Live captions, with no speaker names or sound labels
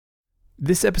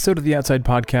This episode of the Outside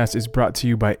Podcast is brought to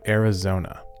you by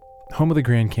Arizona, home of the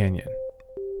Grand Canyon,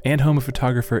 and home of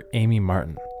photographer Amy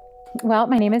Martin. Well,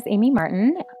 my name is Amy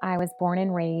Martin. I was born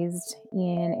and raised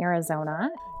in Arizona.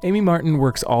 Amy Martin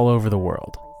works all over the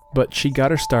world, but she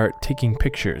got her start taking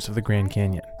pictures of the Grand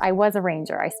Canyon. I was a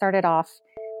ranger. I started off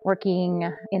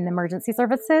working in the emergency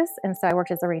services, and so I worked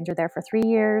as a ranger there for 3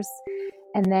 years.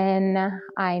 And then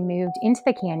I moved into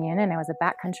the canyon, and I was a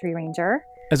backcountry ranger.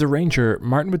 As a ranger,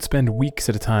 Martin would spend weeks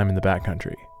at a time in the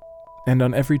backcountry, and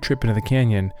on every trip into the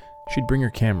canyon, she'd bring her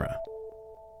camera.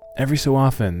 Every so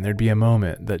often, there'd be a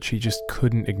moment that she just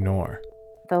couldn't ignore.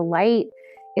 The light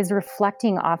is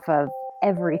reflecting off of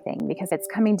everything because it's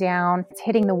coming down, it's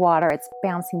hitting the water, it's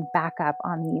bouncing back up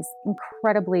on these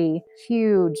incredibly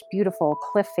huge, beautiful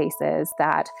cliff faces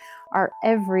that are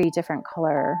every different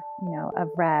color, of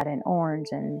red and orange.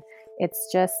 And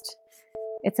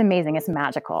it's amazing. It's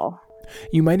magical.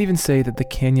 You might even say that the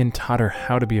canyon taught her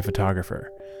how to be a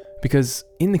photographer, because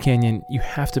in the canyon, you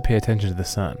have to pay attention to the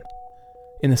sun.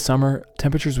 In the summer,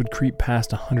 temperatures would creep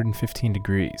past 115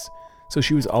 degrees, so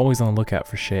she was always on the lookout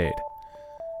for shade.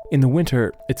 In the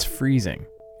winter, it's freezing,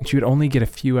 and she would only get a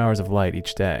few hours of light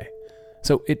each day,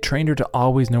 so it trained her to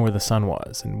always know where the sun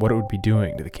was and what it would be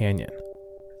doing to the canyon.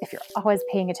 If you're always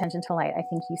paying attention to light, I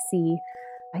think you see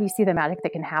the magic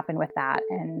that can happen with that,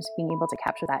 and being able to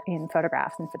capture that in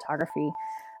photographs and photography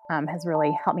has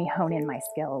really helped me hone in my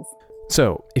skills.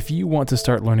 So, if you want to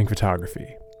start learning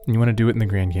photography, and you want to do it in the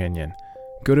Grand Canyon,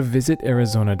 go to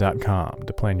visitarizona.com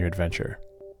to plan your adventure.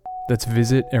 That's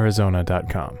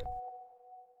visitarizona.com.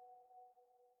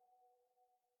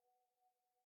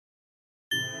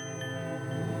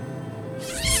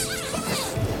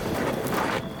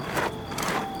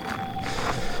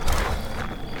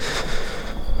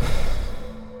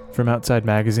 From Outside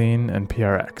Magazine and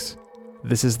PRX,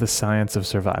 this is The Science of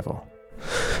Survival.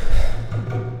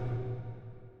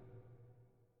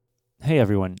 Hey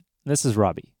everyone, this is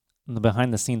Robbie, the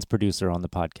behind-the-scenes producer on the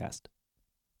podcast.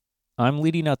 I'm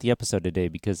leading out the episode today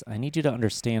because I need you to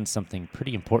understand something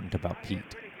pretty important about Pete,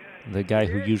 the guy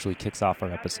who usually kicks off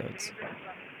our episodes.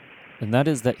 And that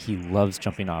is that he loves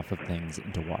jumping off of things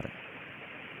into water.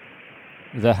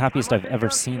 The happiest I've ever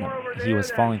seen him, he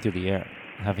was falling through the air,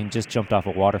 having just jumped off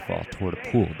a waterfall toward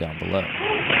a pool down below.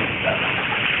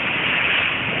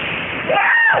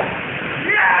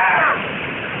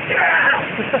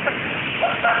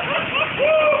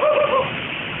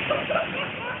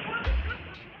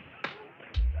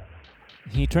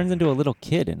 He turns into a little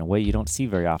kid in a way you don't see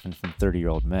very often from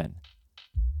 30-year-old men.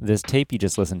 This tape you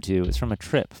just listened to is from a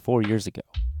trip 4 years ago,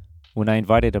 when I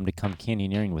invited him to come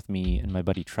canyoneering with me and my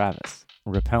buddy Travis,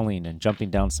 rappelling and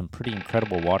jumping down some pretty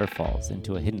incredible waterfalls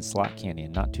into a hidden slot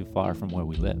canyon not too far from where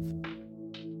we live.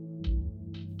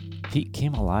 Pete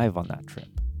came alive on that trip.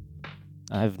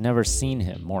 I've never seen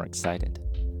him more excited.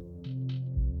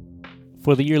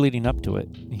 For the year leading up to it,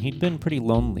 he'd been pretty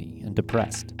lonely and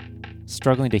depressed,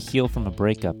 struggling to heal from a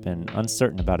breakup and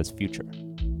uncertain about his future.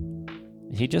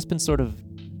 He'd just been sort of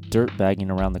dirtbagging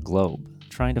around the globe,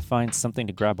 trying to find something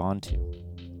to grab onto.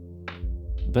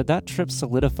 But that trip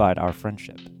solidified our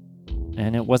friendship,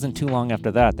 and it wasn't too long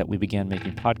after that we began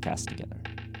making podcasts together.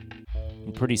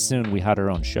 And pretty soon we had our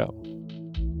own show.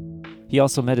 He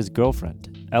also met his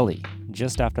girlfriend, Ellie,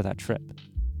 just after that trip.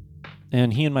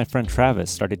 And he and my friend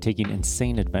Travis started taking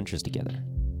insane adventures together.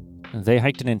 They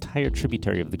hiked an entire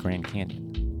tributary of the Grand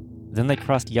Canyon. Then they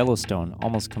crossed Yellowstone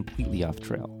almost completely off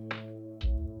trail.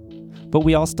 But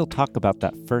we all still talk about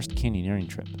that first canyoneering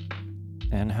trip,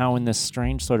 and how in this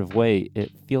strange sort of way,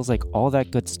 it feels like all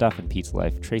that good stuff in Pete's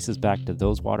life traces back to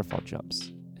those waterfall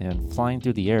jumps, and flying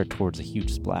through the air towards a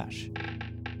huge splash.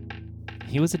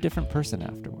 He was a different person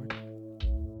afterward.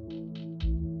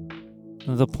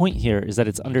 The point here is that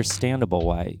it's understandable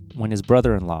why, when his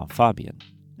brother-in-law, Fabian,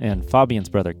 and Fabian's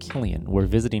brother, Killian, were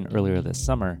visiting earlier this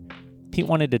summer, Pete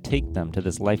wanted to take them to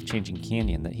this life-changing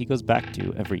canyon that he goes back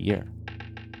to every year.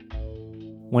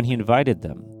 When he invited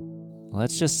them,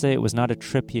 let's just say it was not a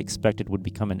trip he expected would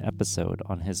become an episode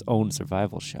on his own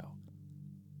survival show.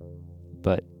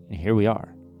 But here we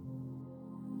are.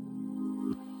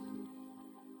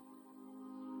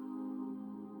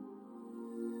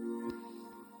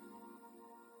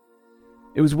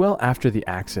 It was well after the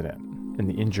accident, and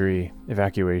the injury,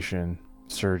 evacuation,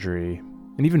 surgery,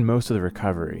 and even most of the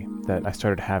recovery that I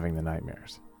started having the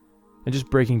nightmares. And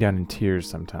just breaking down in tears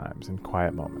sometimes in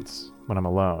quiet moments when I'm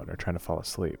alone or trying to fall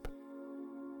asleep.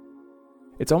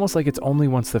 It's almost like it's only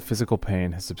once the physical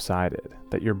pain has subsided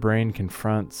that your brain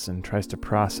confronts and tries to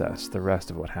process the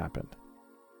rest of what happened.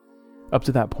 Up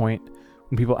to that point,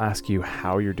 when people ask you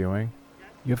how you're doing,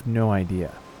 you have no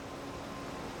idea.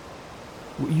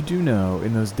 What you do know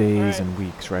in those days and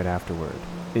weeks right afterward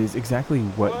is exactly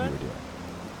what you were doing.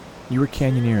 You were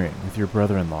canyoneering with your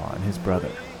brother-in-law and his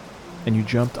brother, and you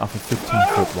jumped off a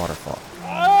 15-foot waterfall.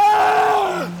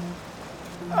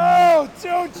 Oh,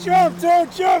 don't jump!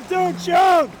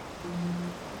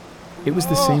 It was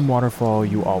the same waterfall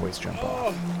you always jump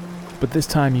off, but this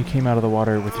time you came out of the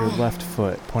water with your left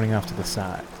foot pointing off to the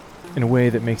side, in a way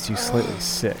that makes you slightly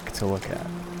sick to look at.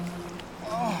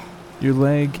 Your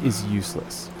leg is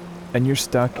useless, and you're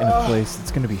stuck in a place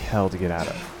that's going to be hell to get out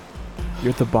of.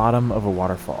 You're at the bottom of a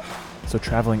waterfall, so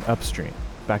traveling upstream,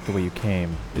 back the way you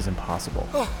came, is impossible.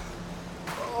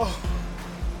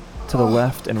 To the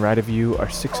left and right of you are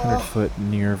 600-foot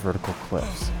near vertical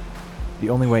cliffs. The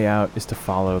only way out is to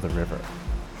follow the river.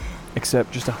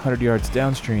 Except just 100 yards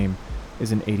downstream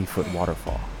is an 80-foot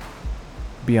waterfall.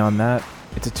 Beyond that,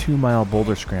 it's a 2-mile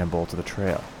boulder scramble to the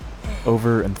trail,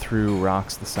 over and through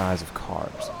rocks the size of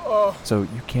cars, so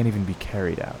you can't even be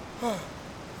carried out.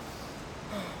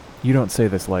 You don't say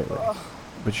this lightly,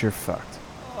 but you're fucked.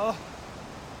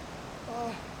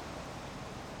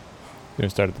 You want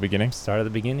to start at the beginning? Start at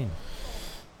the beginning.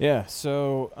 Yeah,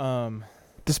 so,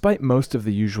 despite most of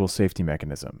the usual safety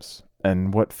mechanisms,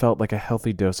 and what felt like a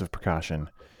healthy dose of precaution,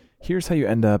 here's how you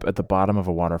end up at the bottom of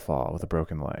a waterfall with a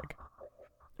broken leg.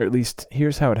 Or at least,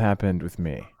 here's how it happened with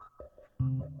me.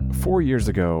 4 years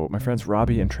ago, my friends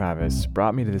Robbie and Travis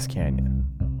brought me to this canyon,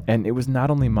 and it was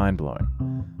not only mind-blowing,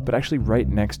 but actually right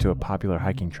next to a popular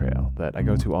hiking trail that I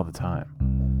go to all the time.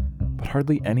 But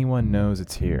hardly anyone knows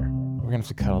it's here. We're gonna have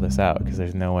to cut all this out because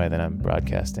there's no way that I'm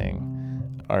broadcasting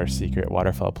our secret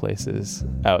waterfall places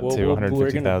out to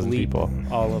 150,000 people.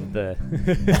 All of the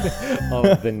all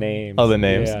of the names. All the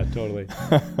names? Yeah, totally.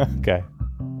 Okay.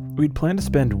 We'd planned to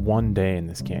spend 1 day in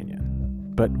this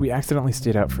canyon, but we accidentally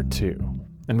stayed out for 2,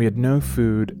 and we had no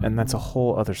food, and that's a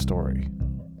whole other story.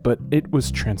 But it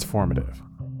was transformative.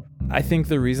 I think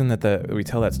the reason that we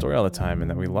tell that story all the time and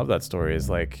that we love that story is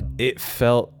like it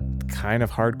felt kind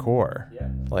of hardcore. Yeah.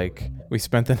 Like we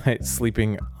spent the night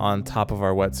sleeping on top of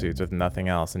our wetsuits with nothing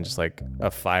else and just like a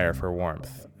fire for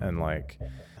warmth, and like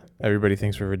everybody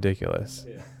thinks we're ridiculous.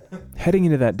 Yeah. Heading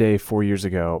into that day 4 years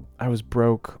ago, I was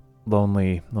broke,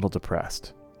 lonely, a little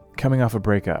depressed, coming off a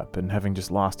breakup and having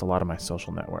just lost a lot of my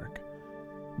social network.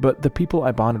 But the people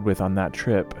I bonded with on that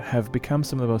trip have become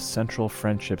some of the most central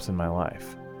friendships in my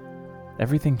life.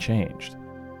 Everything changed,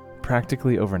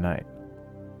 practically overnight.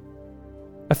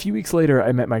 A few weeks later,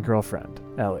 I met my girlfriend,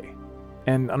 Ellie,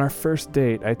 and on our first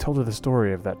date, I told her the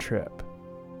story of that trip.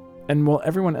 And while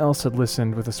everyone else had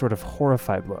listened with a sort of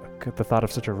horrified look at the thought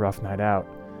of such a rough night out,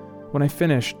 when I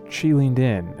finished, she leaned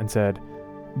in and said,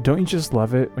 "Don't you just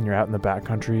love it when you're out in the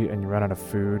backcountry and you run out of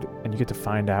food and you get to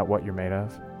find out what you're made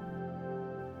of?"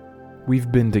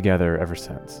 We've been together ever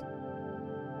since.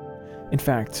 In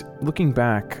fact, looking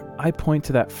back, I point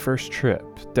to that first trip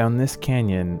down this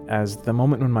canyon as the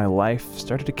moment when my life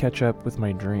started to catch up with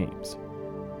my dreams.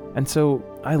 And so,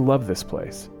 I love this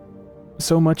place.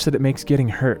 So much that it makes getting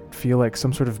hurt feel like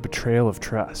some sort of betrayal of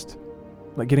trust.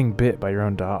 Like getting bit by your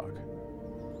own dog.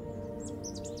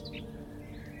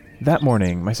 That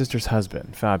morning, my sister's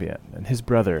husband, Fabian, and his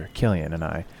brother, Killian, and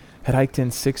I had hiked in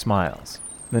 6 miles,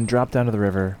 then dropped down to the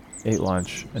river, ate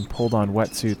lunch, and pulled on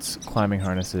wetsuits, climbing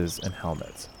harnesses, and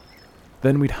helmets.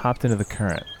 Then we'd hopped into the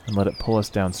current and let it pull us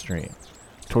downstream,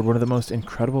 toward one of the most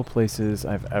incredible places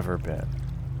I've ever been.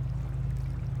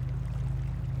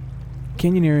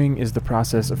 Canyoneering is the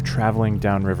process of traveling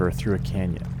downriver through a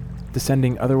canyon,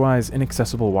 descending otherwise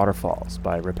inaccessible waterfalls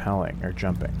by rappelling or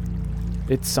jumping.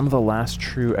 It's some of the last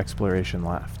true exploration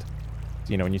left.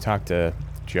 You know, when you talk to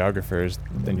geographers,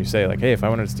 then you say like, hey, if I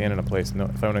wanted to stand in a place,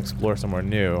 if I want to explore somewhere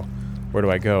new, where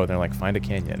do I go? And they're like, find a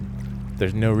canyon.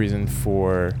 There's no reason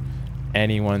for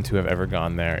anyone to have ever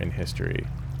gone there in history.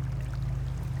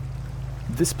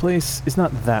 This place is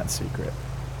not that secret,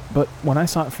 but when I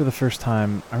saw it for the first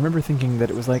time, I remember thinking that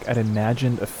it was like I'd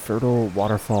imagined a fertile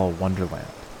waterfall wonderland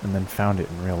and then found it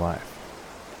in real life.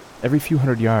 Every few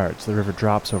hundred yards, the river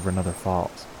drops over another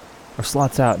falls, or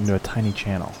slots out into a tiny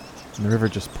channel, and the river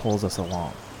just pulls us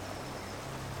along.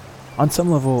 On some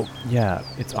level, yeah,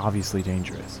 it's obviously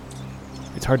dangerous.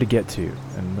 It's hard to get to,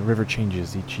 and the river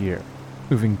changes each year,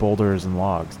 moving boulders and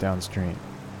logs downstream.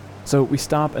 So we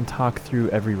stop and talk through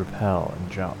every rappel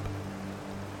and jump.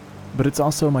 But it's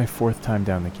also my 4th time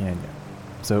down the canyon,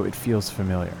 so it feels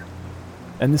familiar.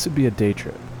 And this would be a day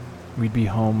trip. We'd be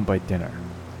home by dinner.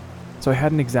 So I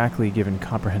hadn't exactly given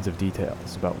comprehensive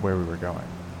details about where we were going.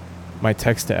 My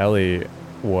text to Ellie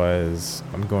was,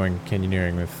 I'm going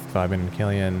canyoneering with Fabian and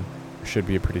Killian. Should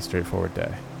be a pretty straightforward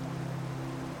day.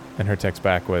 And her text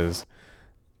back was,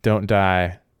 don't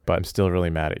die, but I'm still really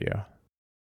mad at you.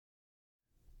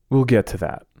 We'll get to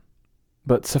that.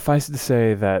 But suffice it to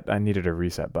say that I needed a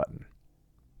reset button.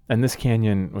 And this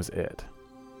canyon was it.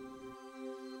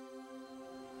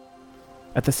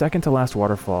 At the second to last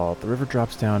waterfall, the river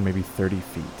drops down maybe 30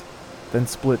 feet, then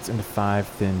splits into 5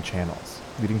 thin channels,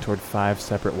 leading toward 5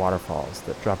 separate waterfalls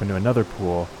that drop into another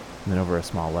pool and then over a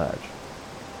small ledge.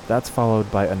 That's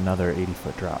followed by another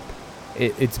 80-foot drop.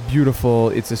 It's beautiful.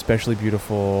 It's especially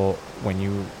beautiful when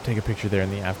you take a picture there in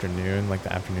the afternoon. Like,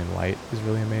 the afternoon light is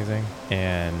really amazing.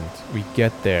 And we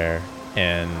get there,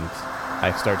 and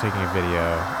I start taking a video,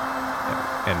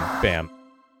 and bam,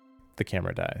 the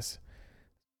camera dies.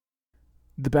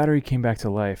 The battery came back to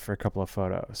life for a couple of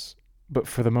photos, but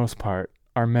for the most part,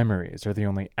 our memories are the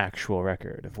only actual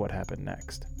record of what happened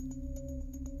next.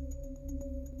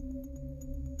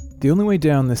 The only way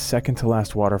down this second to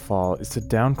last waterfall is to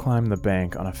downclimb the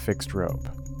bank on a fixed rope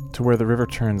to where the river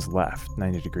turns left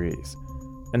 90 degrees,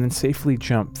 and then safely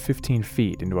jump 15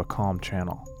 feet into a calm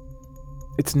channel.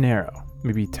 It's narrow,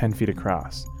 maybe 10 feet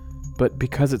across, but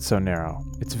because it's so narrow,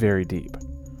 it's very deep.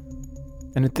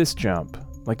 And at this jump,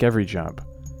 like every jump,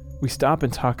 we stop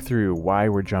and talk through why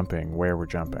we're jumping, where we're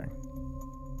jumping.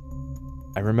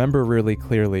 I remember really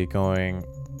clearly going,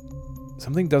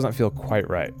 something doesn't feel quite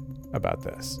right about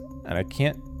this, and I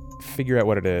can't figure out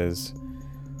what it is,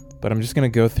 but I'm just going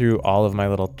to go through all of my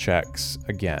little checks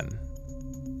again.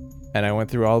 And I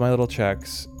went through all of my little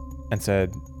checks and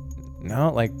said,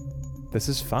 no, like, this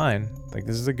is fine. Like,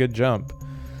 this is a good jump.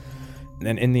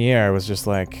 And in the air, I was just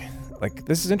like,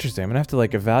 this is interesting. I'm going to have to,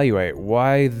 like, evaluate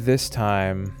why this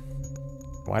time,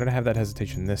 why did I have that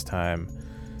hesitation this time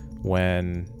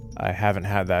when I haven't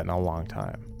had that in a long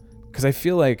time? Because I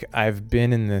feel like I've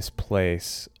been in this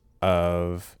place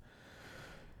of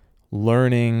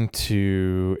learning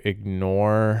to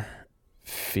ignore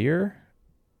fear.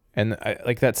 And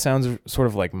that sounds sort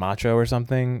of like macho or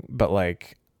something, but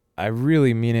like I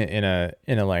really mean it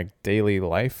in a like daily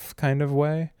life kind of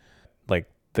way. Like,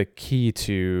 the key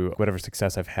to whatever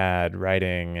success I've had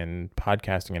writing and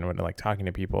podcasting and like talking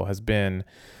to people has been,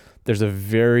 there's a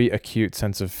very acute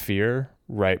sense of fear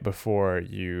right before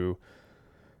you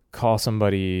call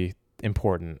somebody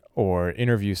important or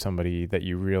interview somebody that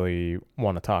you really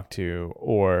want to talk to,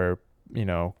 or, you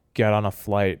know, get on a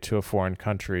flight to a foreign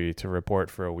country to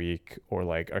report for a week, or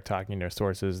like are talking to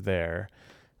sources there.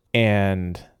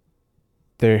 And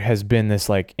there has been this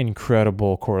like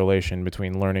incredible correlation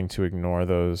between learning to ignore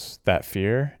that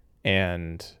fear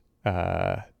and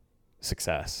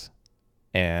success.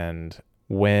 And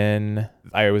when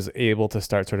I was able to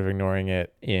start sort of ignoring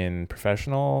it in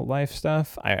professional life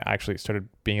stuff, I actually started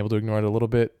being able to ignore it a little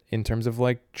bit in terms of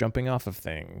like jumping off of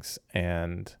things.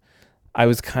 And I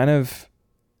was kind of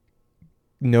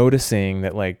noticing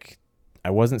that like I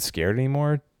wasn't scared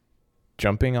anymore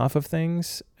jumping off of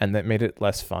things, and that made it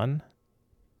less fun.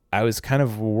 I was kind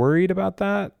of worried about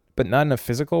that, but not in a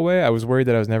physical way. I was worried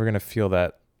that I was never going to feel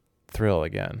that thrill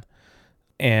again.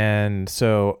 And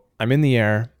so I'm in the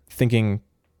air thinking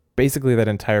basically that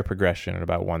entire progression in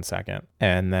about 1 second.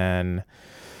 And then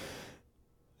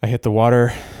I hit the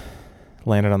water,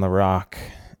 landed on the rock,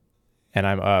 and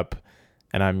I'm up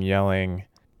and I'm yelling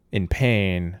in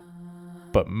pain,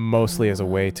 but mostly as a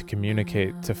way to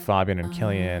communicate to Fabian and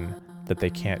Killian that they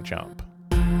can't jump.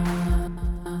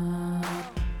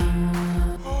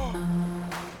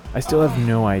 I still have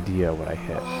no idea what I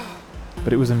hit,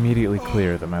 but it was immediately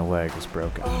clear that my leg was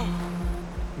broken.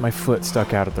 My foot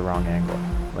stuck out at the wrong angle,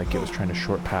 like it was trying to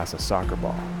short pass a soccer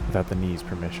ball without the knee's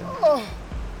permission.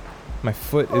 My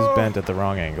foot is bent at the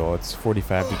wrong angle. It's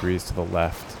 45 degrees to the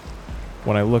left.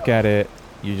 When I look at it,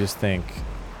 you just think,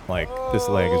 like, this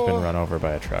leg has been run over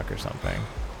by a truck or something.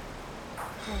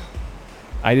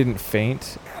 I didn't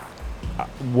faint.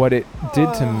 What it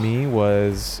did to me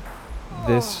was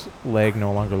this leg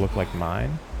no longer looked like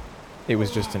mine. It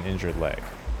was just an injured leg,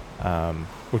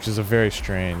 which is a very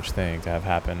strange thing to have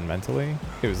happen mentally.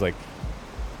 It was like,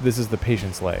 this is the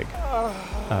patient's leg.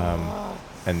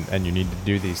 And you need to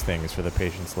do these things for the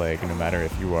patient's leg, no matter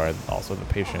if you are also the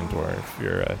patient or if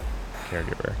you're a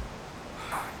caregiver.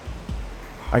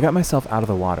 I got myself out of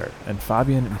the water, and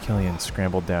Fabian and Killian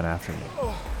scrambled down after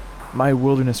me. My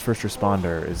wilderness first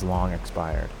responder is long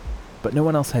expired, but no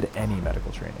one else had any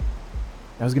medical training.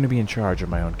 I was going to be in charge of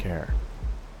my own care.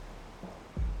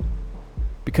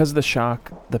 Because of the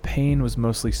shock, the pain was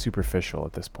mostly superficial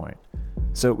at this point,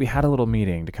 so we had a little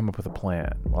meeting to come up with a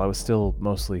plan while I was still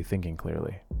mostly thinking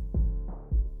clearly.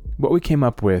 What we came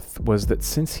up with was that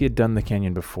since he had done the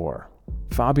canyon before,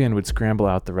 Fabian would scramble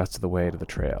out the rest of the way to the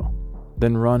trail,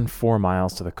 then run 4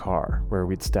 miles to the car where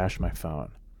we'd stashed my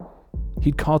phone.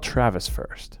 He'd called Travis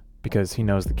first, because he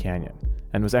knows the canyon,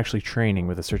 and was actually training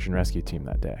with a search and rescue team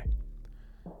that day.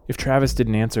 If Travis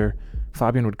didn't answer,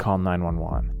 Fabian would call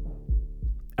 911.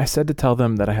 I said to tell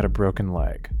them that I had a broken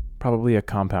leg, probably a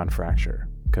compound fracture,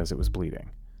 because it was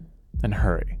bleeding. And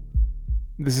hurry.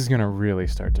 This is going to really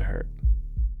start to hurt.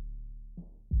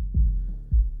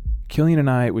 Killian and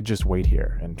I would just wait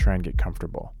here and try and get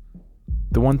comfortable.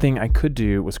 The one thing I could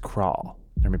do was crawl,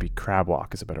 or maybe crab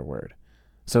walk is a better word.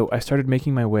 So I started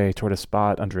making my way toward a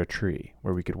spot under a tree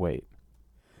where we could wait.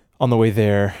 On the way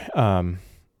there,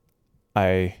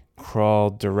 I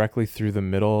crawled directly through the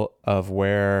middle of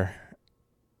where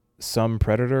some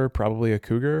predator, probably a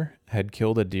cougar, had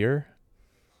killed a deer.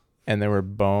 And there were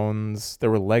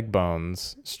leg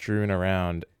bones strewn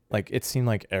around. Like, it seemed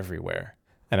like everywhere.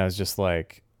 And I was just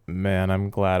like, man, I'm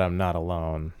glad I'm not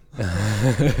alone.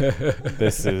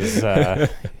 This is,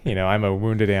 I'm a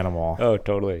wounded animal. Oh,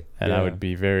 totally. And I would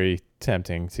be very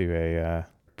tempting to a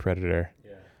predator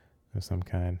of some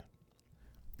kind.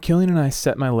 Killian and I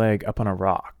set my leg up on a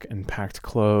rock and packed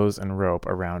clothes and rope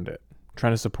around it,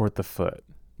 trying to support the foot,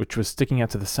 which was sticking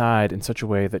out to the side in such a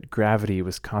way that gravity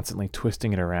was constantly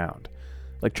twisting it around,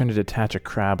 like trying to detach a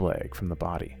crab leg from the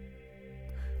body.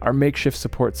 Our makeshift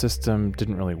support system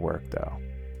didn't really work, though,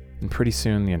 and pretty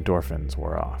soon the endorphins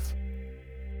wore off.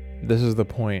 This is the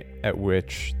point at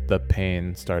which the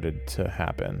pain started to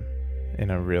happen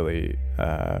in a really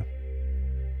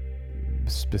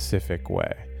specific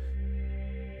way.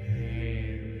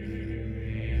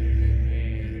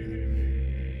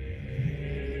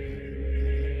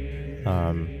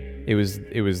 It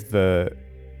was the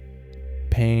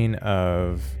pain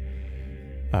of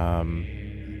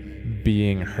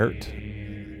being hurt,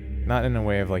 not in a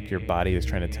way of like your body is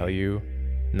trying to tell you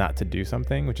not to do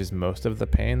something, which is most of the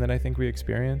pain that I think we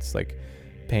experience. Like,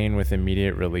 pain with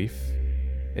immediate relief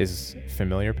is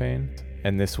familiar pain,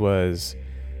 and this was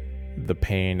the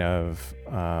pain of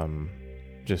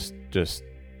just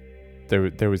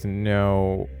there was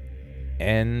no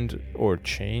end or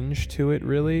change to it,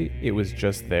 really. It was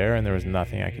just there, and there was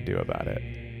nothing I could do about it.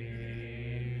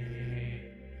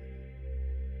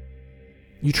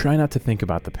 You try not to think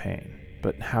about the pain,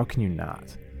 but how can you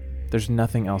not? There's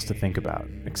nothing else to think about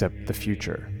except the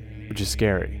future, which is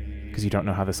scary because you don't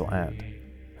know how this will end,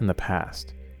 and the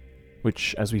past,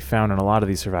 which, as we found in a lot of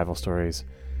these survival stories,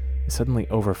 is suddenly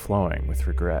overflowing with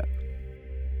regret.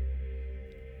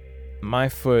 My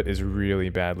foot is really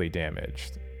badly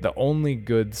damaged. The only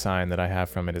good sign that I have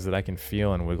from it is that I can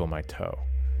feel and wiggle my toe.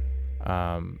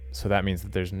 So that means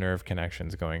that there's nerve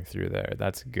connections going through there.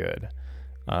 That's good.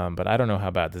 But I don't know how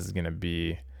bad this is going to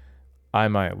be. I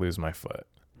might lose my foot.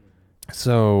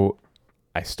 So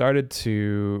I started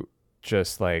to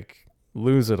just like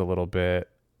lose it a little bit.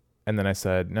 And then I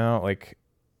said, no, like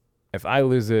if I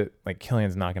lose it, like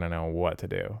Killian's not going to know what to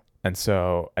do. And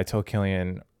so I told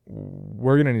Killian,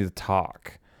 we're going to need to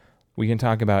talk. We can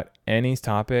talk about any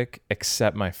topic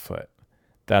except my foot.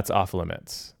 That's off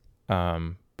limits.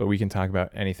 But we can talk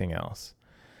about anything else.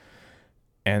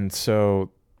 And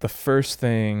so the first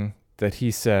thing that he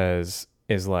says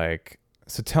is like,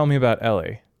 so tell me about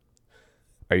Ellie.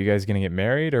 Are you guys going to get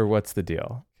married or what's the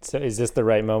deal? So is this the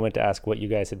right moment to ask what you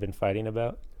guys had been fighting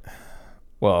about?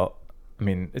 Well, I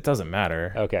mean, it doesn't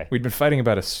matter. Okay. We'd been fighting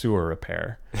about a sewer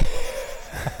repair.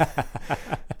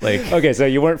 Like, okay, so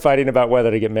you weren't fighting about whether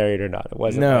to get married or not. It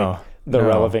wasn't like the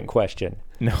relevant question.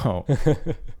 No.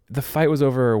 The fight was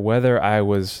over whether I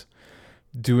was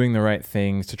doing the right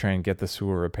things to try and get the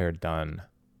sewer repair done.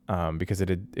 Because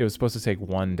it was supposed to take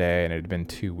one day and it had been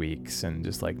 2 weeks and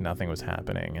just like nothing was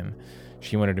happening. And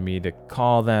she wanted me to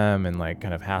call them and like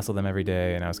kind of hassle them every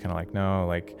day. And I was kind of like, no,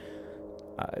 like,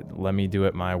 let me do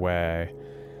it my way.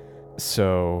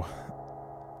 So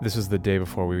this was the day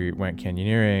before we went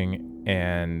canyoneering,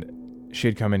 and she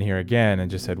had come in here again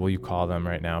and just said, will you call them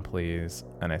right now, please?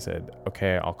 And I said,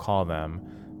 okay, I'll call them.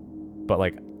 But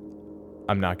like,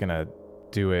 I'm not going to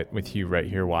do it with you right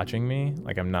here watching me.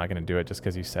 Like, I'm not going to do it just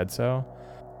because you said so.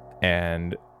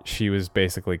 And she was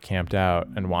basically camped out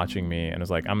and watching me and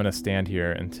was like, I'm going to stand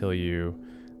here until you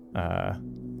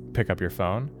pick up your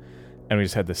phone. And we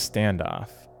just had this standoff.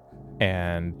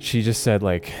 And she just said,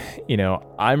 like, you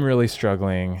know, I'm really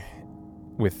struggling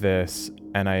with this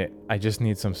and I just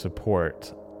need some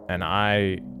support. And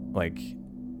I like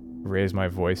raised my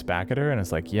voice back at her and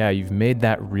it's like, yeah, you've made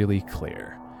that really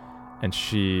clear. And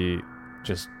she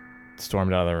just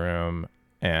stormed out of the room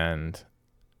and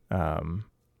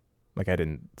like I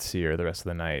didn't see her the rest of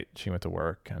the night. She went to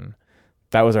work, and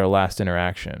that was our last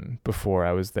interaction before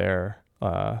I was there,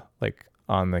 like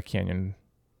on the canyon,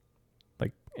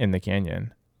 like in the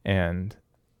canyon. And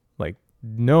like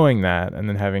knowing that, and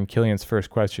then having Killian's first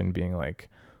question being like,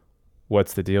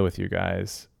 what's the deal with you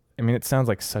guys? I mean, it sounds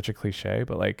like such a cliche,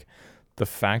 but like the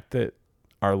fact that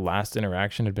our last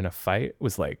interaction had been a fight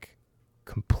was like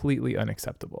completely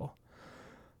unacceptable.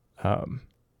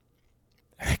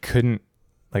 I couldn't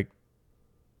like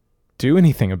do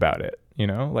anything about it, you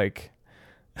know, like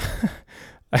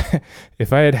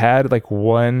if I had like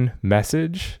one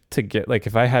message to get, like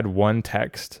if I had one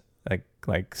text,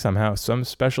 like somehow some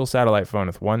special satellite phone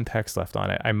with one text left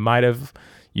on it, I might have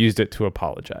used it to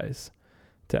apologize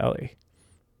to Ellie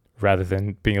rather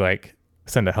than being like,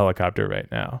 send a helicopter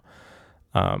right now.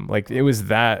 Like it was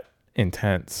that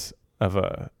intense of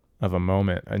a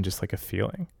moment and just like a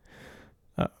feeling.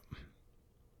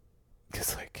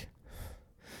 'Cause like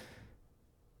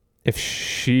if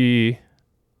she,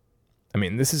 I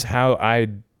mean, this is how I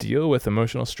deal with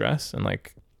emotional stress, and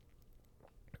like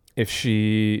if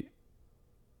she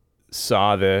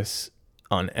saw this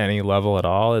on any level at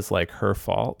all as like her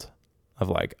fault of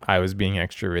like I was being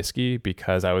extra risky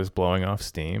because I was blowing off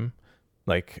steam,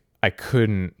 like I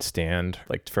couldn't stand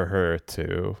like for her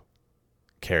to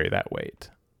carry that weight.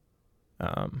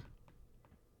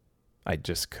 I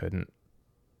just couldn't.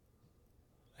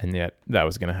 And yet that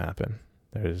was going to happen.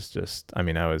 There's just, I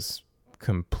mean, I was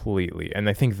completely, and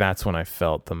I think that's when I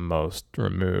felt the most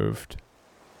removed.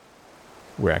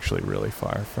 We're actually really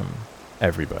far from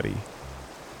everybody,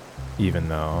 even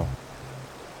though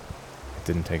it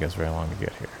didn't take us very long to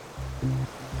get here.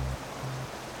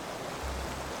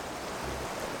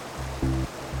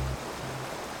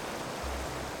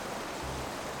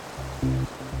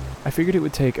 I figured it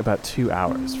would take about 2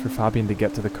 hours for Fabian to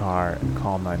get to the car and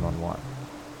call 911.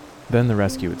 Then the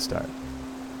rescue would start.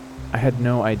 I had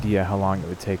no idea how long it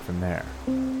would take from there,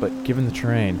 but given the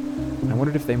terrain, I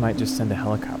wondered if they might just send a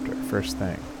helicopter first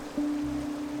thing.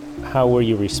 How were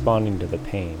you responding to the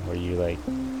pain? Were you like,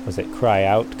 was it cry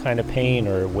out kind of pain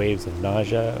or waves of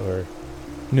nausea or?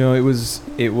 No, it was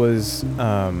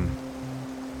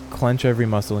clench every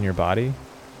muscle in your body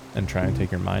and try and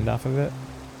take your mind off of it.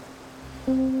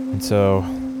 And so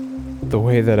the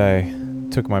way that I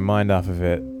took my mind off of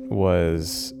it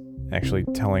was actually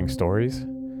telling stories,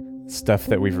 stuff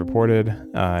that we've reported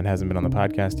and hasn't been on the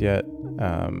podcast yet,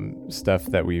 stuff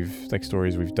that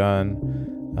stories we've done.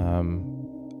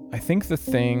 I think the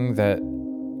thing that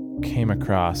came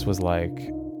across was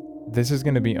like, this is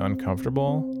going to be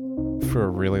uncomfortable for a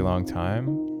really long time,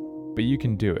 but you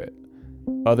can do it.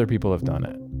 Other people have done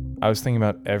it. I was thinking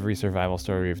about every survival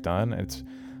story we've done. It's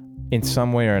in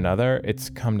some way or another, it's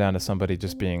come down to somebody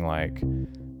just being like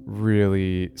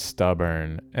really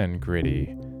stubborn and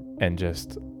gritty and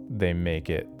just they make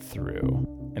it through.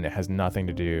 And it has nothing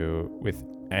to do with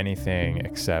anything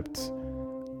except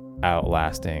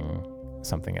outlasting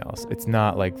something else. It's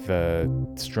not like the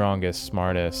strongest,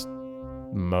 smartest,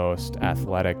 most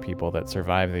athletic people that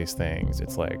survive these things.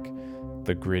 It's like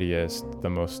the grittiest, the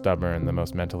most stubborn, the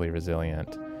most mentally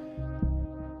resilient.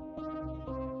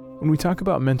 When we talk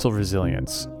about mental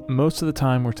resilience, most of the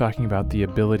time we're talking about the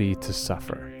ability to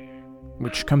suffer,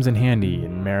 which comes in handy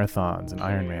in marathons and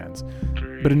Ironmans.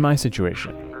 But in my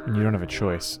situation, when you don't have a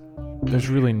choice, there's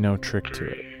really no trick to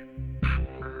it.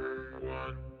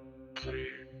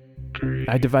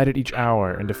 I divided each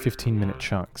hour into 15-minute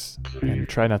chunks and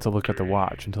tried not to look at the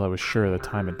watch until I was sure the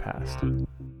time had passed.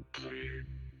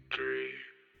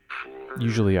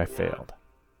 Usually I failed.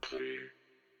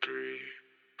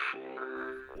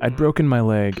 I'd broken my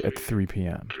leg at 3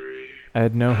 p.m. I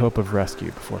had no hope of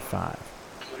rescue before 5.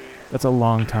 That's a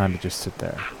long time to just sit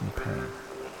there in pain.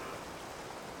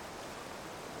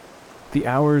 The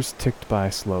hours ticked by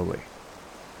slowly.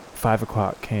 5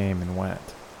 o'clock came and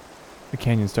went. The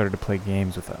canyon started to play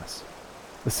games with us.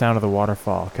 The sound of the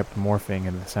waterfall kept morphing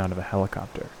into the sound of a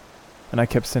helicopter, and I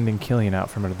kept sending Killian out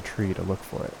from under the tree to look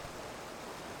for it.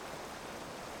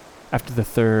 After the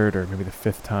 3rd or maybe the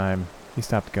 5th time, he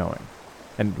stopped going,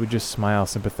 and would just smile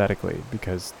sympathetically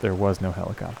because there was no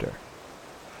helicopter.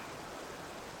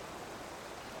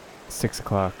 6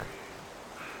 o'clock.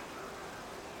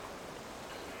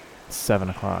 7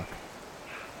 o'clock.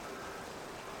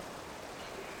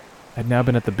 I'd now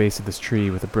been at the base of this tree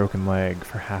with a broken leg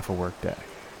for half a workday,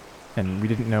 and we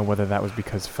didn't know whether that was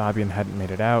because Fabian hadn't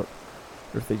made it out,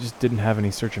 or if they just didn't have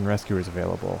any search and rescuers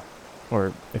available,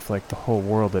 or if like the whole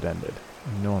world had ended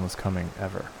and no one was coming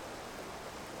ever.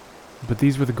 But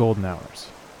these were the golden hours,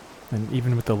 and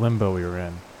even with the limbo we were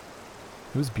in,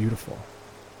 it was beautiful.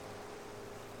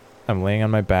 I'm laying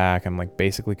on my back, I'm like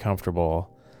basically comfortable,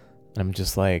 and I'm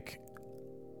just like,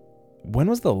 when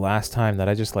was the last time that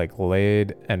I just like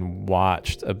laid and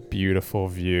watched a beautiful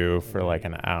view for like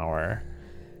an hour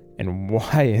And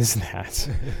why is that?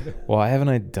 Why haven't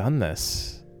I done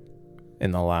this in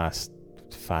the last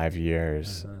 5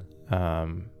 years?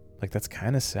 Like, that's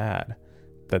kind of sad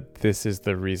that this is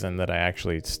the reason that I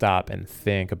actually stop and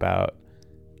think about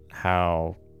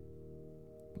how,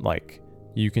 like,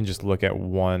 you can just look at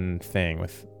one thing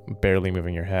with barely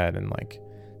moving your head and, like,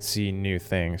 see new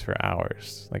things for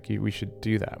hours. Like, we should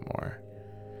do that more.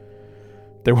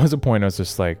 There was a point I was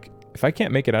just like, if I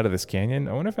can't make it out of this canyon,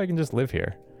 I wonder if I can just live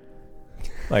here.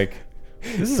 Like,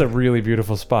 this is a really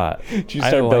beautiful spot. Did you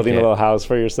start building a little house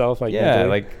for yourself? Like, yeah,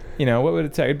 like, you know, what would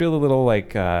it take? I'd build a little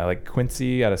like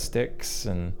Quincy out of sticks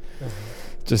and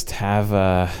just have,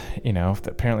 you know,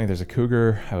 apparently there's a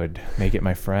cougar. I would make it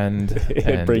my friend.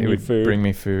 And bring it you would food. bring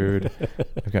me food.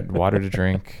 I've got water to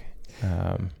drink.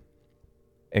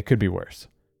 It could be worse.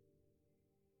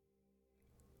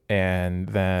 And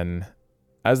then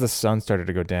as the sun started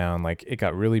to go down, like, it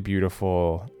got really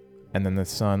beautiful. And then the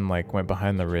sun, like, went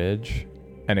behind the ridge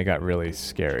and it got really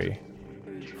scary.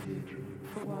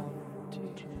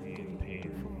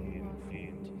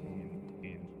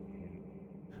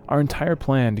 Our entire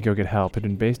plan to go get help had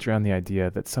been based around the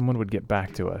idea that someone would get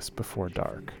back to us before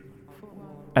dark.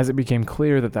 As it became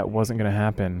clear that that wasn't going to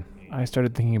happen, I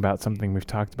started thinking about something we've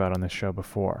talked about on this show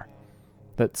before,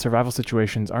 that survival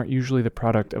situations aren't usually the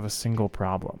product of a single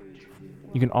problem.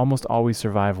 You can almost always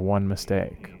survive one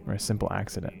mistake or a simple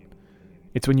accident.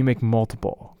 It's when you make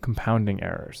multiple, compounding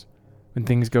errors, when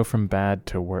things go from bad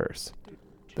to worse.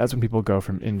 That's when people go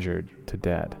from injured to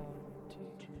dead.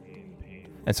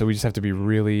 And so we just have to be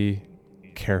really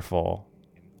careful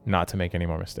not to make any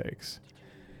more mistakes.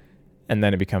 And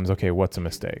then it becomes, okay, what's a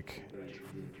mistake?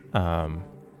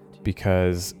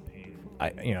 Because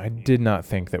I did not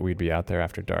think that we'd be out there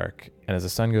after dark. And as the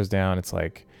sun goes down, it's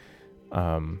like,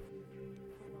 no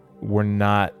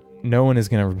one is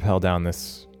going to rappel down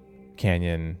this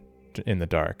canyon in the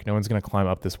dark. No one's going to climb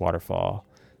up this waterfall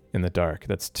in the dark.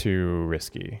 That's too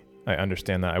risky. I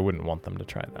understand that. I wouldn't want them to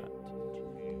try that.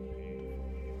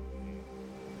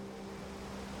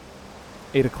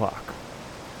 8 o'clock.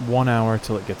 1 hour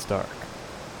till it gets dark.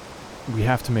 We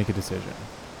have to make a decision.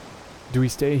 Do we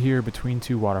stay here between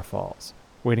two waterfalls,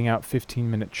 waiting out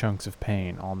 15-minute chunks of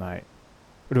pain all night?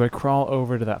 Or do I crawl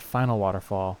over to that final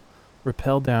waterfall,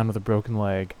 rappel down with a broken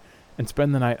leg, and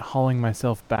spend the night hauling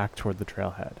myself back toward the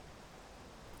trailhead?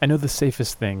 I know the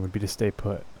safest thing would be to stay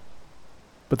put,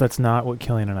 but that's not what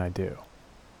Killian and I do.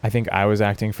 I think I was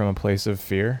acting from a place of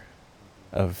fear,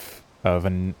 of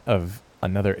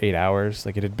another 8 hours.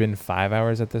 Like, it had been 5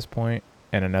 hours at this point,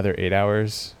 and another 8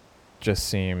 hours just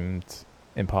seemed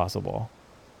impossible.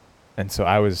 And so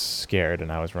I was scared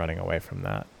and I was running away from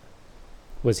that.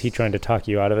 Was he trying to talk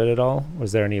you out of it at all?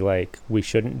 Was there any, like, we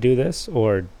shouldn't do this,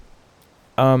 or?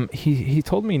 He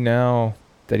told me now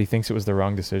that he thinks it was the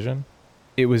wrong decision.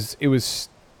 It was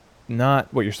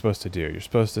not what you're supposed to do. You're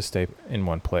supposed to stay in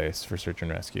one place for search and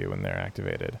rescue when they're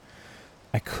activated.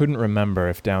 I couldn't remember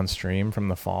if downstream from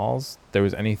the falls there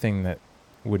was anything that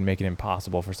would make it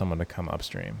impossible for someone to come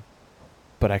upstream.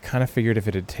 But I kind of figured if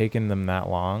it had taken them that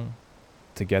long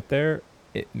to get there,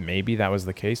 maybe that was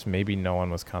the case. Maybe no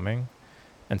one was coming.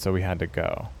 And so we had to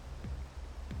go.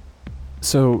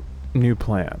 So, new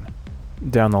plan.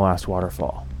 Down the last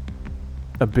waterfall.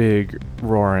 A big,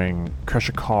 roaring, crush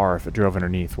a car if it drove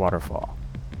underneath waterfall.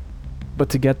 But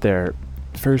to get there,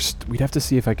 first, we'd have to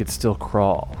see if I could still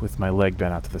crawl with my leg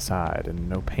bent out to the side and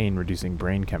no pain-reducing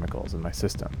brain chemicals in my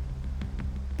system.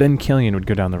 Then Killian would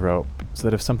go down the rope so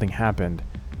that if something happened,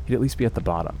 he'd at least be at the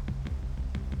bottom.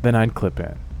 Then I'd clip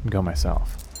in and go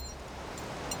myself.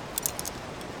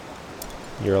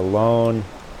 You're alone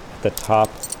at the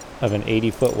top of an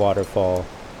 80-foot waterfall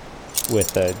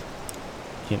with a,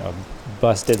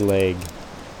 busted leg.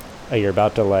 You're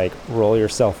about to, like, roll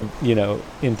yourself,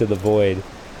 into the void.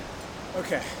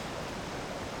 Okay.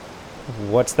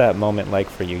 What's that moment like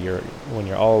for you? When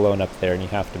you're all alone up there and you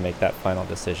have to make that final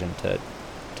decision to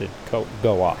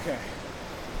go off.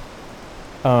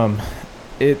 Okay.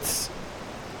 It's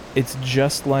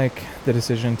just like the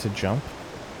decision to jump.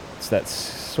 It's that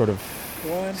sort of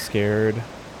scared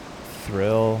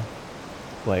thrill.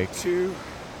 Like, 2,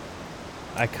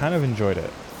 I kind of enjoyed it.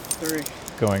 3.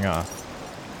 Going off.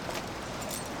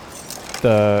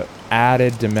 The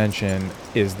added dimension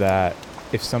is that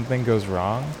if something goes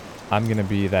wrong, I'm going to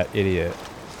be that idiot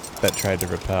that tried to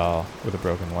rappel with a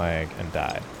broken leg and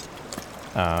died.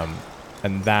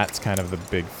 And that's kind of the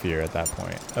big fear at that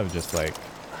point of just like,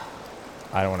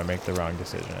 I don't want to make the wrong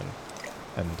decision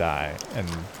and die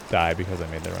because I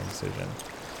made the wrong decision.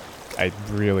 I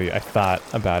thought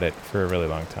about it for a really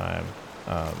long time.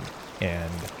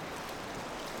 And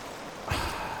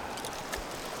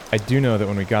I do know that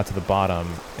when we got to the bottom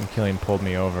and Killian pulled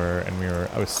me over and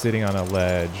I was sitting on a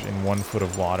ledge in 1 foot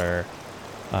of water,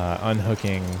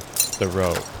 unhooking the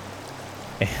rope,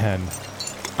 and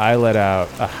I let out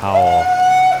a howl.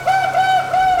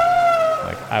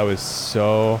 Like, I was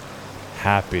so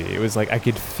happy. It was like I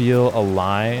could feel a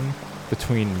line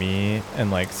between me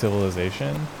and like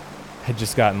civilization had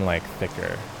just gotten like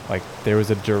thicker. Like, there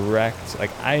was a direct,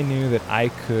 like, I knew that I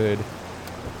could,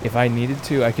 if I needed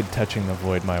to, I could touching the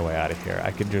void my way out of here.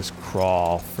 I could just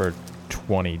crawl for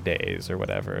 20 days or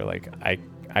whatever. Like,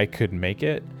 I could make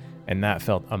it, and that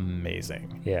felt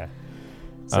amazing. Yeah.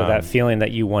 So that feeling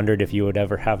that you wondered if you would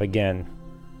ever have again.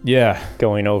 Yeah.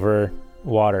 Going over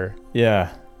water.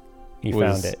 Yeah. You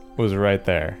found it. Was right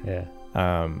there. Yeah.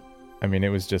 I mean, it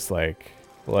was just like,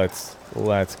 let's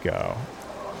go.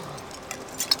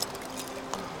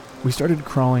 We started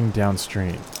crawling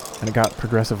downstream, and it got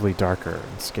progressively darker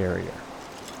and scarier.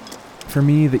 For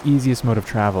me, the easiest mode of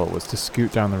travel was to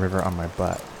scoot down the river on my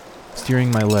butt,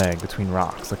 steering my leg between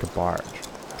rocks like a barge.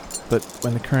 But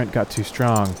when the current got too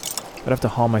strong, I'd have to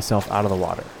haul myself out of the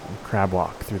water and crab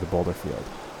walk through the boulder field.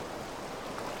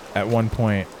 At one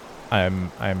point,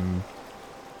 I'm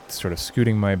sort of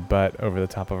scooting my butt over the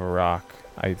top of a rock.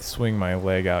 I swing my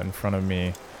leg out in front of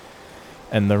me,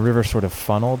 and the river sort of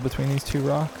funneled between these two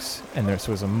rocks, and there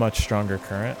was a much stronger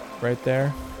current right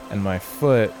there, and my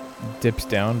foot dips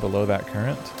down below that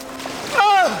current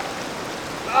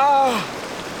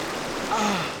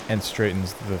and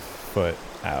straightens the foot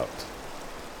out.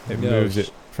 It moves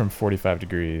it from 45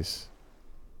 degrees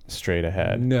straight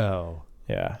ahead. No.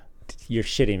 Yeah. You're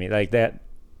shitting me. Like that.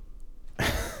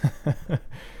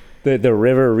 The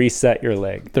river reset your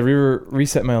leg. The river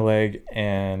reset my leg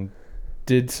and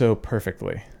did so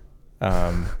perfectly.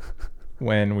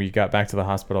 When we got back to the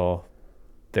hospital,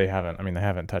 they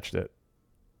haven't touched it.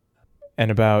 And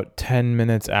about 10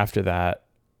 minutes after that,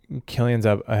 Killian's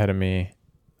up ahead of me.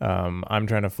 I'm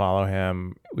trying to follow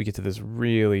him. We get to this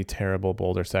really terrible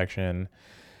boulder section,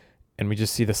 and we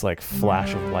just see this like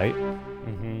flash of light.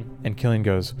 Mm-hmm. And Killian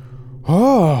goes,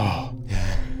 "Oh!"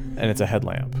 And it's a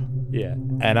headlamp. Yeah.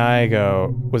 And I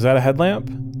go, "Was that a headlamp?"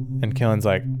 And Killian's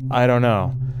like, "I don't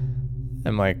know."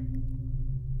 I'm like,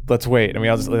 "Let's wait." And we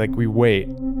all just we wait.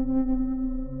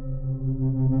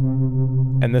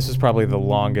 And this was probably the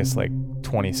longest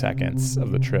 20 seconds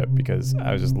of the trip, because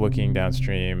I was just looking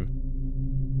downstream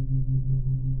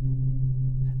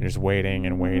and just waiting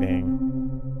and waiting.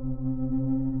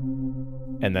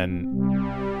 And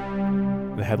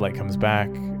then the headlight comes back,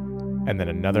 and then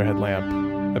another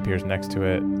headlamp appears next to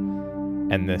it,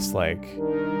 and this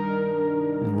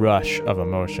rush of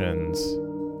emotions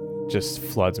just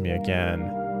floods me again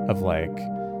of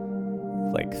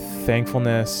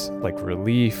thankfulness,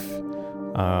 relief.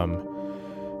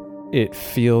 It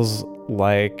feels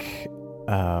like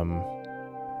I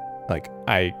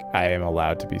am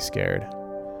allowed to be scared,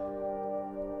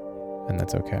 and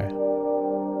that's okay.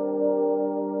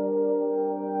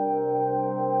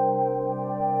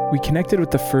 We connected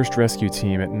with the first rescue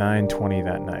team at 9:20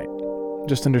 that night,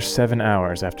 just under 7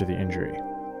 hours after the injury.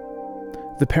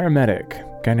 The paramedic,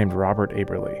 a guy named Robert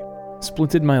Aberly,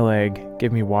 splinted my leg,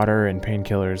 gave me water and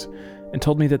painkillers, and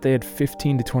told me that they had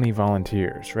 15 to 20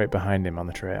 volunteers right behind him on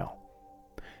the trail.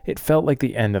 It felt like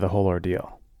the end of the whole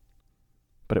ordeal.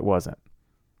 But it wasn't.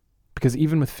 Because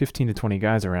even with 15 to 20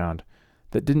 guys around,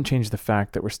 that didn't change the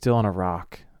fact that we're still on a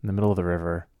rock in the middle of the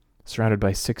river, surrounded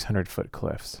by 600-foot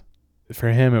cliffs. For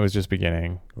him, it was just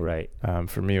beginning. Right.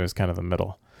 For me, it was kind of the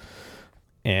middle.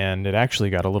 And it actually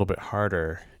got a little bit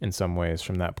harder in some ways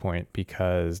from that point,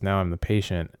 because now I'm the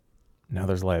patient. Now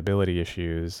there's liability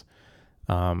issues.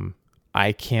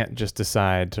 I can't just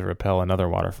decide to rappel another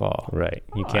waterfall. Right.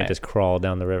 You can't just crawl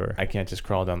down the river. I can't just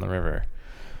crawl down the river.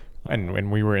 And when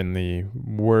we were in the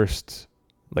worst,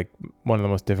 one of the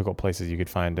most difficult places you could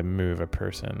find to move a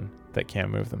person that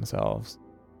can't move themselves.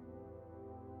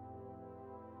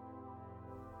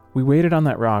 We waited on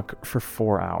that rock for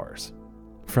 4 hours,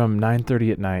 from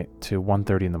 9:30 at night to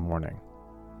 1:30 in the morning.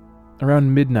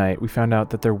 Around midnight, we found out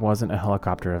that there wasn't a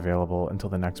helicopter available until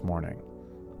the next morning.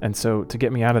 And so, to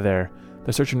get me out of there,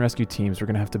 the search and rescue teams were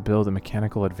going to have to build a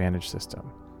mechanical advantage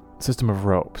system of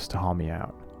ropes to haul me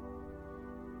out.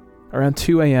 Around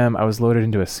 2 a.m., I was loaded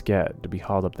into a sked to be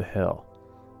hauled up the hill.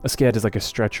 A sked is like a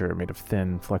stretcher made of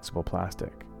thin, flexible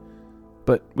plastic.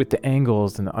 But with the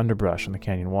angles and the underbrush on the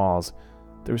canyon walls,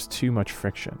 there was too much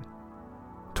friction.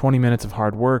 20 minutes of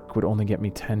hard work would only get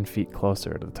me 10 feet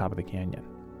closer to the top of the canyon.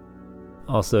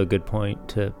 Also a good point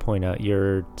to point out,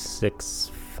 you're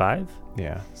 6'5"?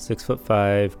 Yeah.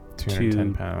 6'5",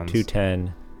 210 pounds.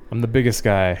 210. I'm the biggest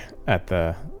guy at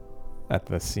the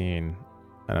scene.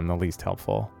 and I'm the least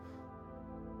helpful.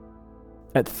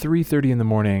 At 3:30 in the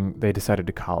morning, they decided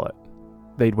to call it.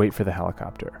 They'd wait for the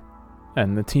helicopter.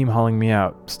 And the team hauling me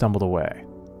out stumbled away,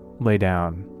 lay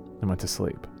down, and went to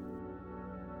sleep.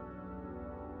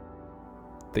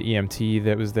 The EMT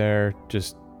that was there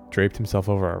just draped himself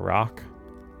over a rock.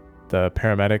 The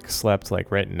paramedic slept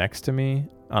like right next to me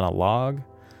on a log.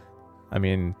 I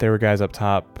mean, there were guys up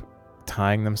top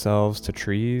tying themselves to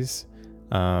trees,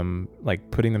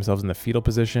 like putting themselves in the fetal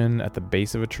position at the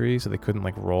base of a tree so they couldn't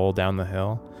like roll down the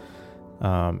hill.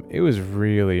 It was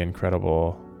really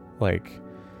incredible.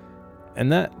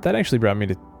 And that actually brought me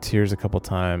to tears a couple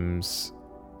times,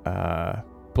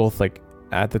 both like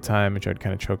at the time, which I'd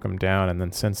kind of choke them down, and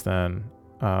then since then,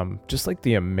 just like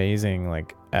the amazing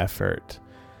like effort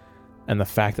and the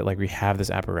fact that like we have this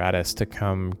apparatus to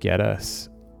come get us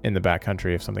in the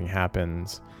backcountry if something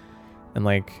happens. And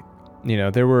like, you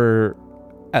know, there were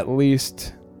at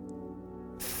least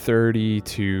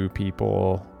 32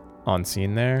 people on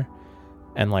scene there,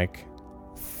 and like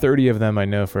 30 of them I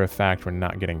know for a fact were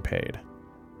not getting paid.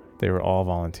 They were all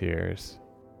volunteers.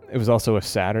 It was also a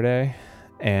Saturday,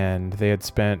 and they had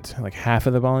spent, like half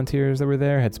of the volunteers that were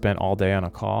there had spent all day on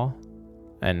a call,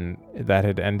 and that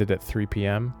had ended at 3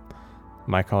 p.m.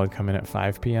 My call had come in at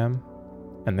 5 p.m.,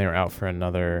 and they were out for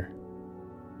another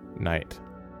night.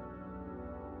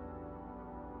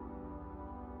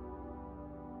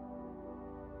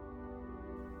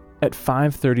 At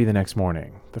 5:30 the next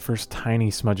morning, the first tiny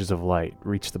smudges of light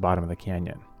reached the bottom of the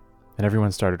canyon, and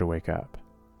everyone started to wake up.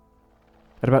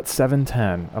 At about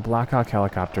 7:10, a Black Hawk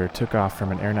helicopter took off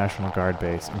from an Air National Guard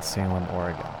base in Salem,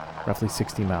 Oregon, roughly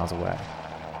 60 miles away.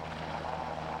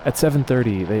 At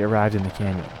 7:30, they arrived in the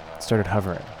canyon, started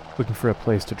hovering, looking for a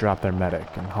place to drop their medic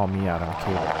and haul me out on a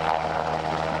cable.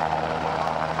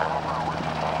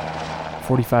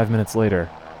 45 minutes later,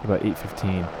 about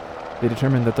 8:15, they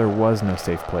determined that there was no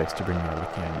safe place to bring me out of the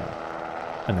canyon,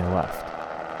 and they left.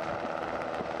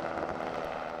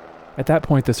 At that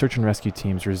point, the search and rescue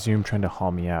teams resumed trying to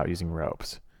haul me out using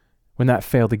ropes. When that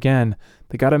failed again,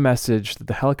 they got a message that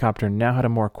the helicopter now had a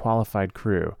more qualified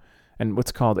crew and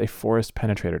what's called a forest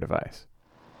penetrator device.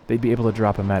 They'd be able to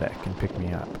drop a medic and pick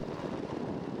me up.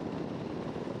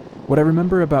 What I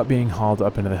remember about being hauled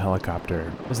up into the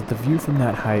helicopter is that the view from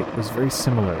that height was very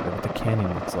similar to what the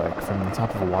canyon looks like from the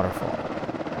top of a waterfall.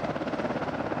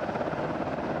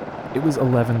 It was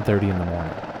 11:30 in the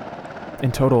morning.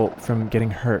 In total, from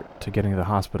getting hurt to getting to the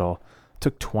hospital, it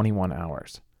took 21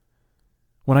 hours.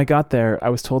 When I got there, I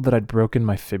was told that I'd broken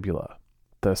my fibula,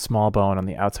 the small bone on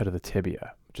the outside of the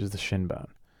tibia, which is the shin bone,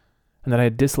 and that I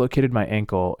had dislocated my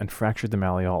ankle and fractured the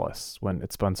malleolus when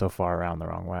it spun so far around the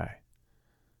wrong way.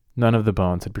 None of the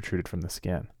bones had protruded from the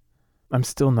skin. I'm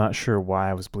still not sure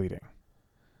why I was bleeding.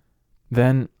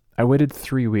 Then, I waited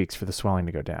 3 weeks for the swelling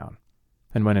to go down,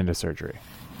 and went into surgery.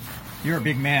 You're a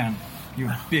big man. You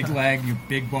have big leg, you have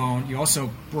big bone. You also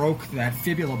broke that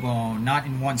fibula bone, not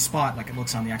in one spot like it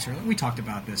looks on the x-ray. We talked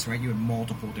about this, right? You had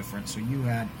multiple different. So you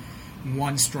had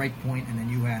one strike point, and then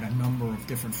you had a number of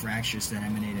different fractures that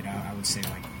emanated out. I would say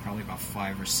like probably about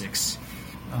 5 or 6.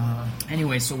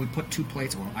 Anyway, so we put 2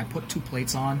 plates, or I put 2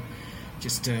 plates on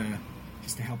just to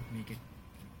help make it.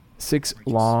 6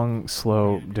 long,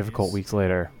 slow, difficult weeks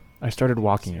later, I started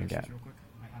walking again.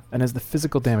 And as the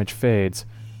physical damage fades,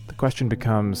 the question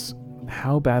becomes,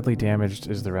 how badly damaged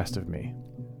is the rest of me?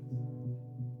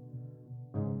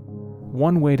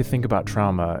 One way to think about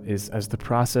trauma is as the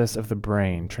process of the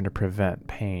brain trying to prevent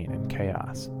pain and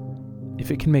chaos. If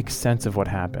it can make sense of what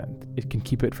happened, it can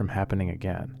keep it from happening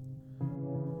again.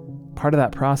 Part of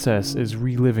that process is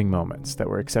reliving moments that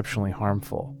were exceptionally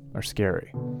harmful or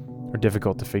scary or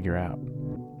difficult to figure out.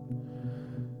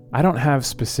 I don't have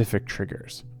specific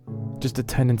triggers, just a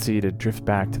tendency to drift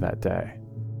back to that day.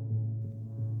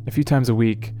 A few times a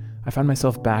week, I find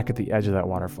myself back at the edge of that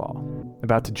waterfall,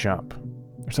 about to jump,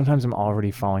 or sometimes I'm already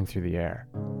falling through the air,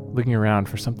 looking around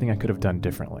for something I could have done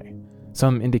differently,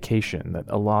 some indication that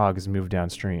a log has moved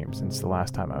downstream since the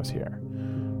last time I was here,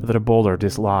 or that a boulder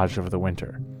dislodged over the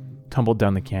winter, tumbled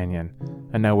down the canyon,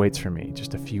 and now waits for me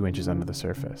just a few inches under the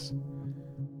surface.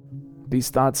 These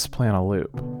thoughts play on a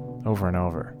loop, over and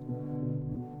over.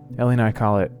 Ellie and I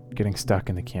call it getting stuck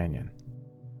in the canyon.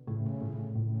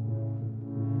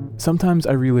 Sometimes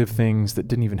I relive things that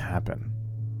didn't even happen.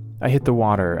 I hit the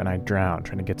water and I drown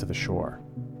trying to get to the shore.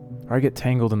 Or I get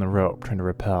tangled in the rope trying to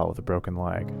rappel with a broken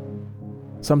leg.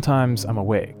 Sometimes I'm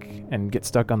awake and get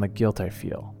stuck on the guilt I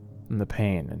feel and the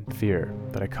pain and fear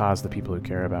that I cause the people who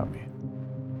care about me.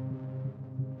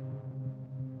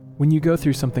 When you go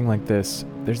through something like this,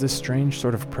 there's this strange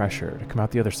sort of pressure to come out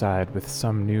the other side with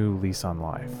some new lease on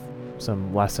life,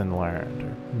 some lesson learned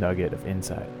or nugget of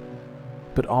insight.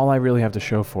 But all I really have to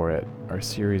show for it are a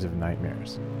series of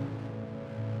nightmares.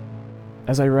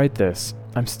 As I write this,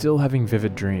 I'm still having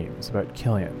vivid dreams about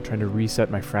Killian trying to reset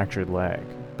my fractured leg,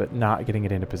 but not getting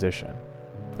it into position.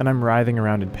 And I'm writhing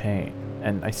around in pain,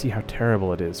 and I see how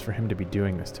terrible it is for him to be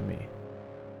doing this to me.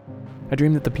 I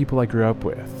dream that the people I grew up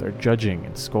with are judging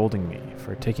and scolding me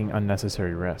for taking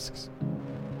unnecessary risks.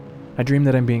 I dream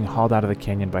that I'm being hauled out of the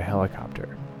canyon by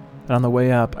helicopter, and on the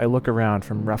way up, I look around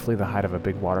from roughly the height of a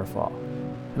big waterfall,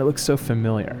 and it looks so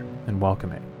familiar and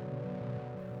welcoming.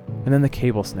 And then the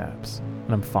cable snaps,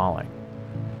 and I'm falling,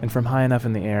 and from high enough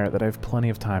in the air that I have plenty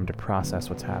of time to process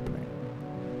what's happening,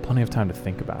 plenty of time to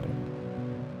think about it.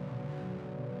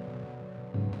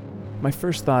 My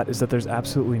first thought is that there's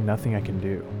absolutely nothing I can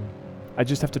do. I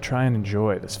just have to try and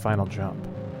enjoy this final jump.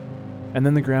 And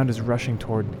then the ground is rushing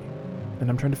toward me, and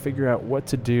I'm trying to figure out what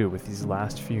to do with these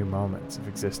last few moments of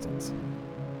existence.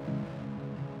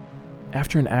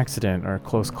 After an accident or a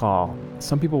close call,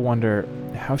 some people wonder,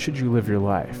 how should you live your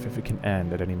life if it can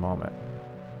end at any moment?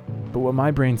 But what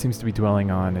my brain seems to be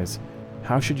dwelling on is,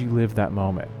 how should you live that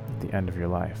moment at the end of your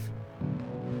life?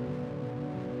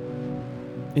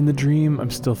 In the dream,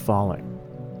 I'm still falling,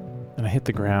 and I hit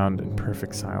the ground in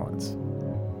perfect silence.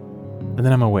 And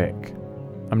then I'm awake.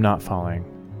 I'm not falling.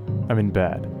 I'm in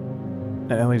bed.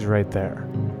 And Ellie's right there.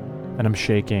 And I'm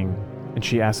shaking, and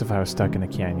she asks if I was stuck in the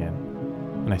canyon.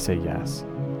 And I say yes.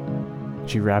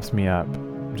 She wraps me up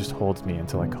and just holds me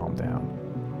until I calm down.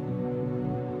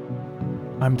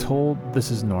 I'm told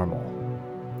this is normal.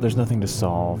 There's nothing to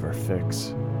solve or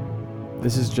fix.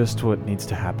 This is just what needs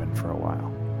to happen for a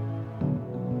while.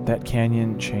 That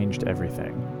canyon changed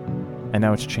everything, and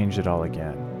now it's changed it all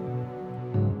again.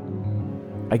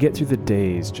 I get through the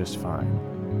days just fine,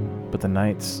 but the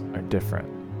nights are different.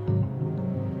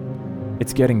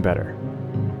 It's getting better.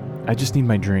 I just need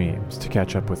my dreams to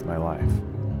catch up with my life.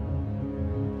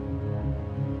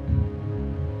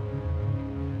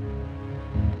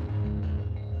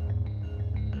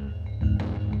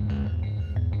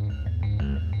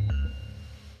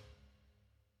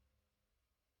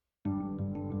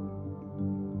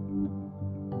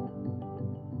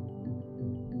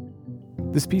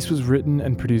 This piece was written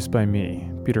and produced by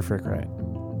me, Peter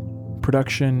Frickright.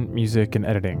 Production, music, and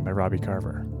editing by Robbie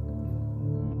Carver.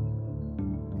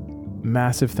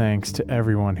 Massive thanks to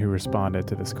everyone who responded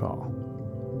to this call.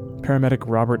 Paramedic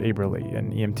Robert Aberly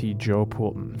and EMT Joe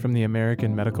Poulton from the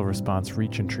American Medical Response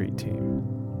Reach and Treat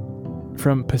team.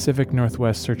 From Pacific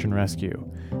Northwest Search and Rescue,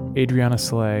 Adriana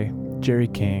Slay, Jerry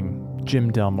King,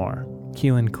 Jim Delmore,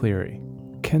 Keelan Cleary,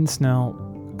 Ken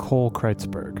Snell, Cole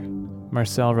Kreitzberg,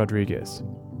 Marcel Rodriguez,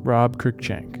 Rob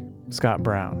Cruikshank, Scott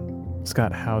Brown,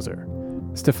 Scott Hauser,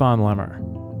 Stefan Lemmer,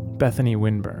 Bethany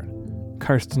Winburn,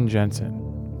 Karsten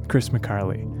Jensen, Chris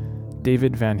McCarley,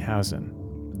 David Van Housen,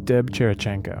 Deb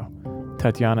Cherachenko,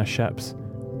 Tatiana Sheps,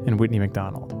 and Whitney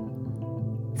McDonald.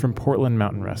 From Portland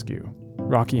Mountain Rescue,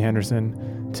 Rocky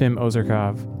Henderson, Tim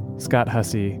Ozerkov, Scott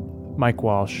Hussey, Mike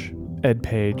Walsh, Ed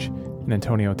Page, and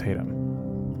Antonio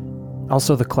Tatum.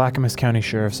 Also the Clackamas County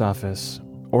Sheriff's Office,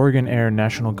 Oregon Air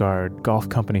National Guard, Golf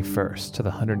Company First to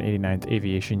the 189th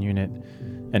Aviation Unit,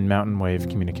 and Mountain Wave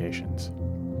Communications.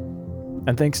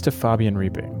 And thanks to Fabian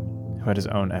Reaping, who had his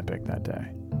own epic that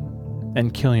day.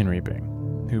 And Killian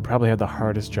Reaping, who probably had the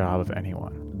hardest job of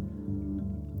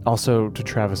anyone. Also to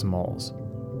Travis Moles.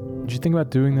 Did you think about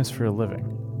doing this for a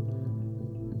living?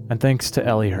 And thanks to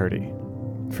Ellie Hurdy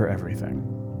for everything.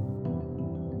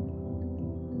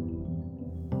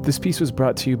 This piece was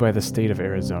brought to you by the state of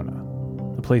Arizona,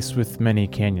 a place with many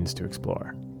canyons to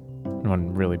explore, and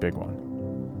one really big one.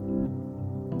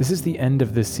 This is the end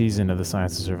of this season of The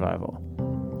Science of Survival.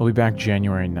 We'll be back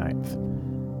January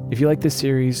 9th. If you like this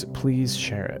series, please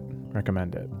share it,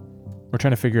 recommend it. We're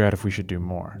trying to figure out if we should do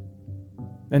more.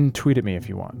 And tweet at me if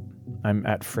you want. I'm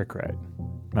at Frickright.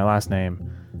 My last name,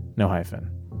 no hyphen.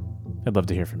 I'd love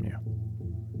to hear from you.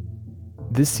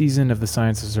 This season of The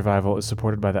Science of Survival is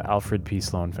supported by the Alfred P.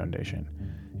 Sloan Foundation,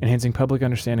 enhancing public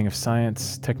understanding of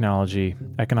science, technology,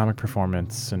 economic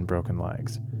performance, and broken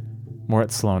legs. More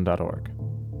at sloan.org.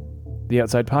 The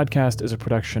Outside Podcast is a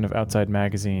production of Outside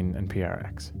Magazine and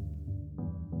PRX.